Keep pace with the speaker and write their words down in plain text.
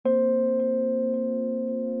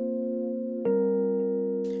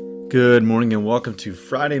Good morning and welcome to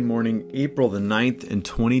Friday morning, April the 9th in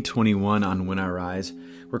 2021 on When I Rise.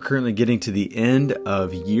 We're currently getting to the end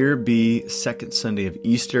of Year B, second Sunday of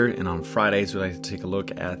Easter, and on Fridays we like to take a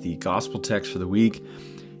look at the gospel text for the week.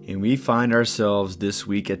 And we find ourselves this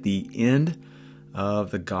week at the end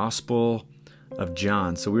of the Gospel of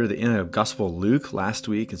John. So we were at the end of Gospel of Luke last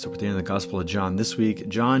week, and so we're at the end of the Gospel of John this week.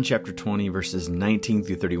 John chapter 20, verses 19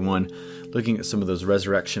 through 31, looking at some of those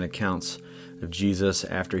resurrection accounts of Jesus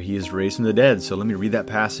after he is raised from the dead. So let me read that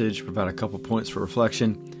passage, provide a couple points for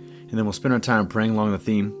reflection, and then we'll spend our time praying along the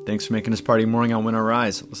theme. Thanks for making this part of your morning on When I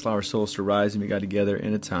Rise. Let's allow our souls to rise and be God together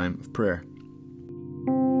in a time of prayer.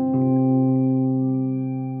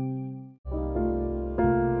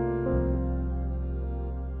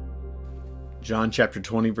 John chapter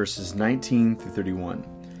 20, verses 19 through 31.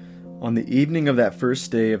 On the evening of that first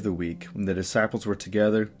day of the week, when the disciples were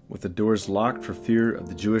together, with the doors locked for fear of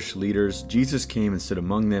the Jewish leaders, Jesus came and stood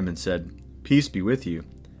among them and said, "Peace be with you."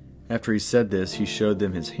 After he said this, he showed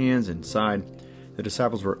them his hands and side. The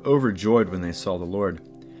disciples were overjoyed when they saw the Lord.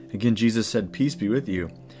 Again, Jesus said, "Peace be with you.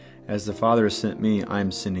 As the Father has sent me, I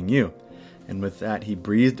am sending you." And with that, he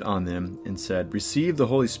breathed on them and said, "Receive the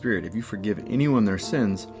Holy Spirit. If you forgive anyone their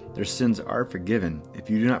sins are forgiven. If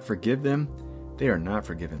you do not forgive them, they are not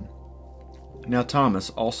forgiven." Now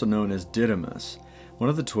Thomas, also known as Didymus,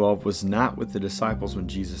 one of the 12, was not with the disciples when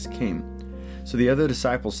Jesus came. So the other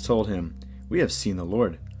disciples told him, "We have seen the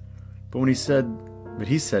Lord." But he said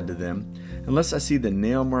to them, "Unless I see the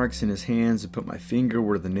nail marks in his hands and put my finger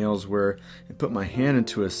where the nails were and put my hand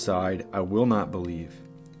into his side, I will not believe."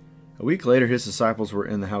 A week later, his disciples were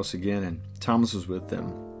in the house again, and Thomas was with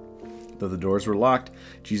them. Though the doors were locked,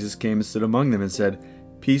 Jesus came and stood among them and said,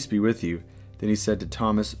 "Peace be with you." Then he said to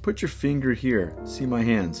Thomas, "Put your finger here, see my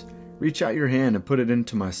hands. Reach out your hand and put it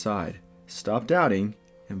into my side. Stop doubting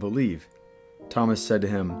and believe." Thomas said to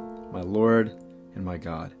him, "My Lord and my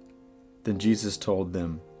God." Then Jesus told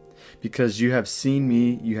them, "Because you have seen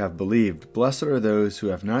me, you have believed. Blessed are those who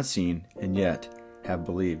have not seen and yet have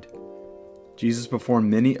believed." Jesus performed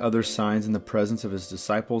many other signs in the presence of his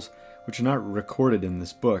disciples, which are not recorded in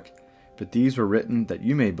this book. But these were written that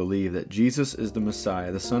you may believe that Jesus is the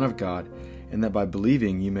Messiah, the Son of God, and that by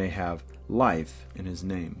believing you may have life in his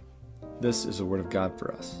name. This is the word of God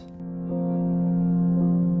for us.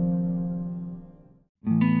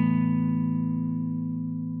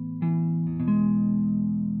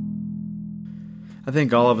 I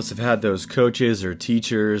think all of us have had those coaches or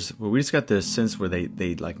teachers where we just got this sense where they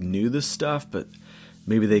knew this stuff, but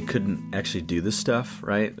maybe they couldn't actually do this stuff,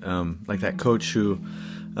 right? Like that coach who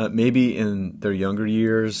maybe in their younger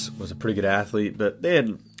years was a pretty good athlete, but they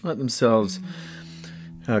had let themselves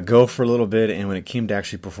go for a little bit, and when it came to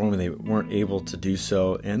actually performing, they weren't able to do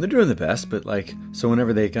so. And they're doing the best, but so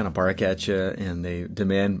whenever they kind of bark at you and they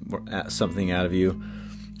demand something out of you,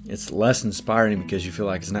 it's less inspiring because you feel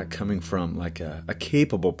like it's not coming from a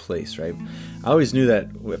capable place, right? I always knew that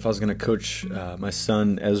if I was going to coach my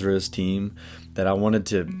son Ezra's team, that I wanted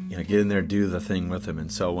to get in there and do the thing with him.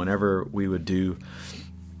 And so whenever we would do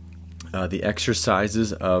the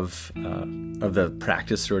exercises of the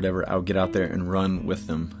practice or whatever, I would get out there and run with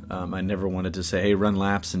them. I never wanted to say, "Hey, run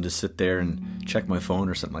laps," and just sit there and check my phone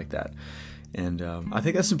or something like that. And I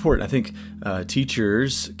think that's important. I think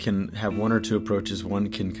teachers can have one or two approaches. One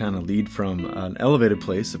can kind of lead from an elevated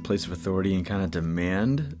place, a place of authority, and kind of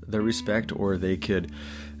demand their respect, or they could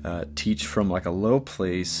teach from a low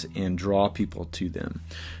place and draw people to them.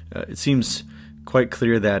 It seems quite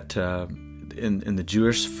clear that in the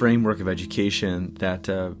Jewish framework of education that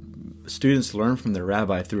students learn from their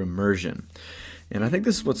rabbi through immersion. And I think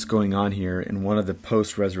this is what's going on here in one of the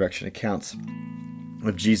post-resurrection accounts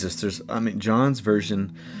of Jesus. John's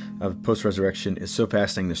version of post-resurrection is so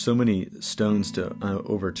fascinating. There's so many stones to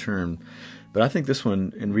overturn. But I think this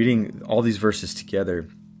one, in reading all these verses together,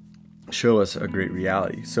 show us a great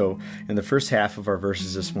reality. So in the first half of our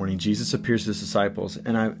verses this morning, Jesus appears to his disciples.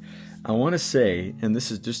 And I want to say, and this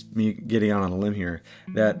is just me getting out on a limb here,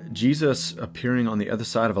 that Jesus appearing on the other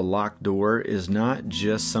side of a locked door is not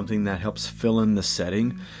just something that helps fill in the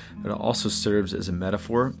setting, but it also serves as a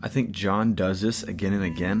metaphor. I think John does this again and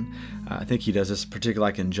again. I think he does this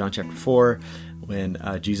particularly in John chapter 4, when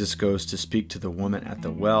Jesus goes to speak to the woman at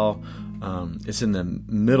the well. It's in the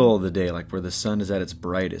middle of the day, where the sun is at its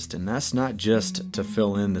brightest. And that's not just to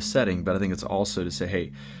fill in the setting, but I think it's also to say,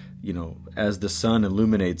 hey, as the sun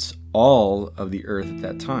illuminates all of the earth at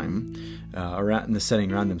that time, around in the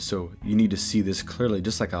setting around them, so you need to see this clearly,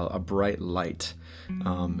 just like a bright light,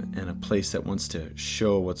 and a place that wants to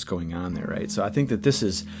show what's going on there, right? So I think that this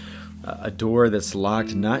is a door that's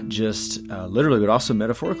locked, not just literally, but also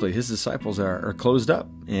metaphorically. His disciples are closed up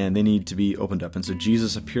and they need to be opened up. And so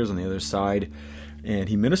Jesus appears on the other side and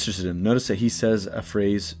he ministers to them. Notice that he says a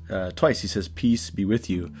phrase twice. He says, "Peace be with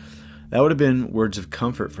you." That would have been words of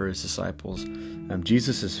comfort for his disciples.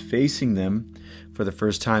 Jesus is facing them for the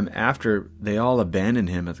first time after they all abandoned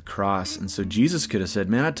him at the cross. And so Jesus could have said,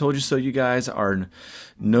 "Man, I told you so. You guys are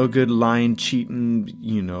no good, lying, cheating,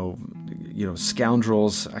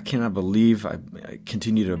 scoundrels. I cannot believe I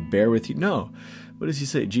continue to bear with you." No. What does he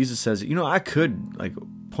say? Jesus says, I could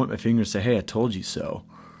point my finger and say, "Hey, I told you so."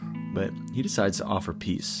 But he decides to offer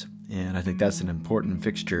peace. And I think that's an important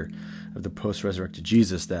fixture of the post-resurrected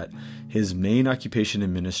Jesus, that his main occupation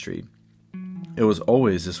in ministry, it was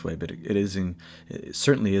always this way, but it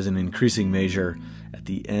certainly is an increasing measure at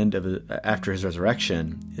the end of after his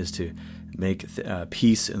resurrection, is to make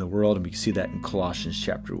peace in the world, and we can see that in Colossians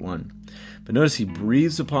chapter 1. But notice he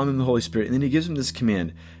breathes upon them the Holy Spirit, and then he gives them this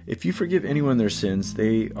command: if you forgive anyone their sins,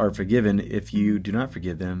 they are forgiven. If you do not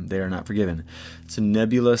forgive them, they are not forgiven. It's a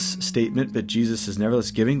nebulous statement, but Jesus is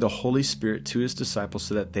nevertheless giving the Holy Spirit to his disciples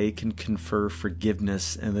so that they can confer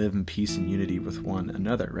forgiveness and live in peace and unity with one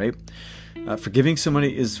another, right? Forgiving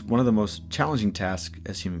somebody is one of the most challenging tasks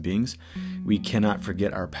as human beings. We cannot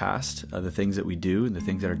forget our past, the things that we do and the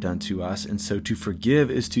things that are done to us. And so to forgive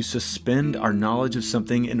is to suspend our knowledge of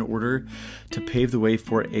something in order to pave the way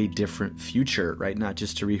for a different future, right? Not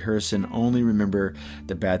just to rehearse and only remember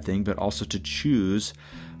the bad thing, but also to choose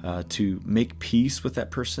to make peace with that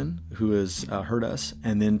person who has hurt us,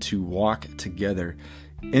 and then to walk together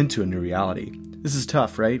into a new reality. This is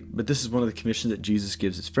tough, right? But this is one of the commissions that Jesus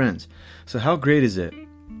gives his friends. So how great is it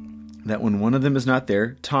that when one of them is not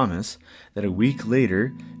there, Thomas, that a week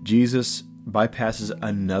later, Jesus bypasses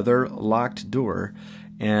another locked door,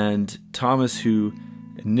 and Thomas, who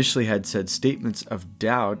initially had said statements of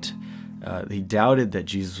doubt, he doubted that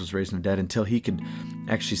Jesus was raised from the dead until he could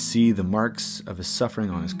actually see the marks of his suffering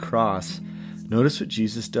on his cross. Notice what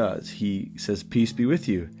Jesus does. He says, "Peace be with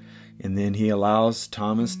you." And then he allows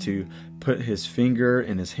Thomas to put his finger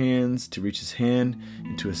in his hands, to reach his hand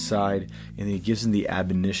into his side, and then he gives him the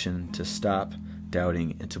admonition to stop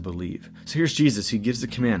doubting and to believe. So here's Jesus. He gives the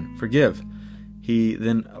command, forgive. He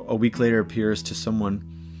then a week later appears to someone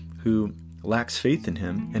who lacks faith in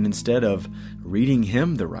him, and instead of reading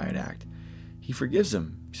him the riot act, he forgives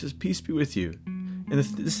him. He says, "Peace be with you." And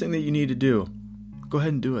this thing that you need to do, go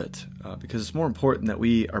ahead and do it, because it's more important that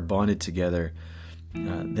we are bonded together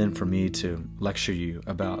than for me to lecture you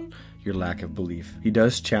about your lack of belief. He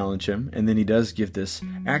does challenge him, and then he does give this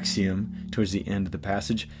axiom towards the end of the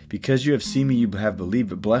passage: "Because you have seen me, you have believed,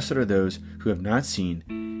 but blessed are those who have not seen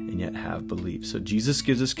and yet have believed." So Jesus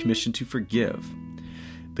gives us commission to forgive,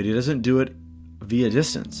 but he doesn't do it via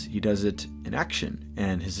distance. He does it in action,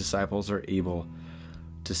 and his disciples are able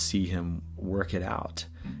to see him work it out.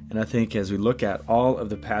 And I think as we look at all of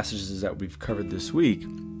the passages that we've covered this week,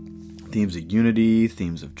 themes of unity,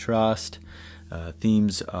 themes of trust,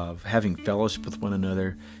 themes of having fellowship with one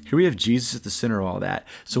another, here we have Jesus at the center of all that.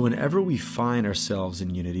 So whenever we find ourselves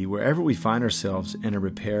in unity, wherever we find ourselves in a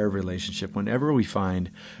repair of relationship, whenever we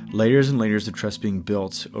find layers and layers of trust being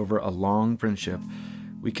built over a long friendship,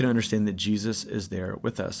 we can understand that Jesus is there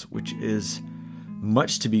with us, which is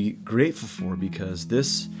much to be grateful for, because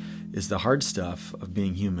this is the hard stuff of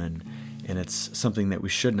being human, and it's something that we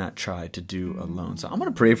should not try to do alone. So I'm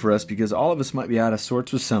going to pray for us, because all of us might be out of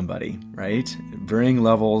sorts with somebody, right? Varying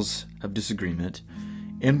levels of disagreement,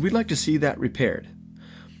 and we'd like to see that repaired.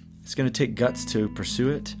 It's going to take guts to pursue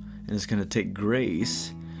it, and it's going to take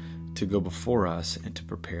grace to go before us and to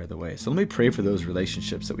prepare the way. So let me pray for those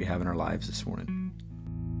relationships that we have in our lives this morning.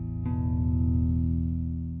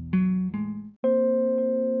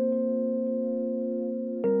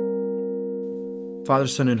 Father,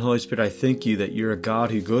 Son, and Holy Spirit, I thank you that you're a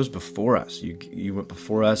God who goes before us. You went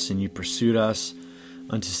before us and you pursued us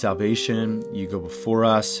unto salvation. You go before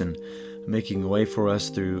us and making a way for us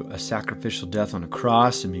through a sacrificial death on a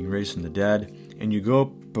cross and being raised from the dead. And you go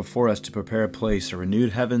before us to prepare a place, a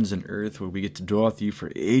renewed heavens and earth, where we get to dwell with you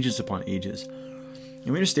for ages upon ages. And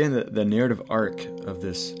we understand that the narrative arc of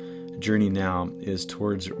this journey now is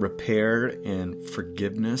towards repair and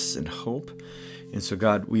forgiveness and hope. And so,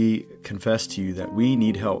 God, we confess to you that we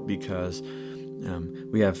need help, because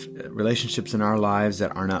we have relationships in our lives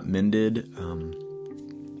that are not mended.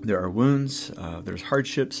 There are wounds, there's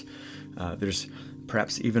hardships, there's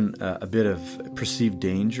perhaps even a bit of perceived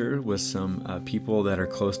danger with some people that are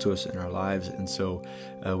close to us in our lives. And so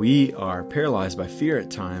we are paralyzed by fear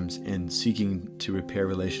at times in seeking to repair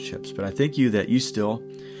relationships. But I thank you that you still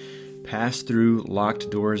pass through locked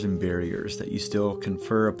doors and barriers, that you still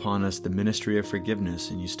confer upon us the ministry of forgiveness,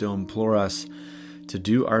 and you still implore us to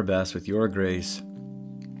do our best with your grace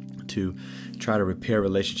to try to repair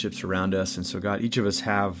relationships around us. And so, God, each of us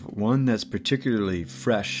have one that's particularly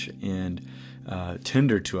fresh and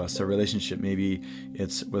tender to us, a relationship. Maybe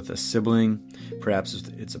it's with a sibling, perhaps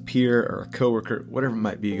it's a peer or a coworker, whatever it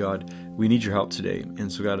might be. God, we need your help today. And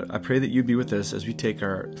so, God, I pray that you'd be with us as we take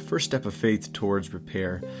our first step of faith towards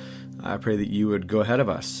repair. I pray that you would go ahead of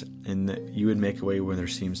us and that you would make a way when there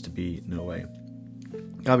seems to be no way.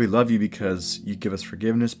 God, we love you because you give us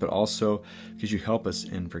forgiveness, but also because you help us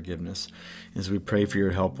in forgiveness. As we pray for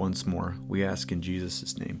your help once more, we ask in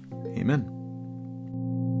Jesus' name. Amen.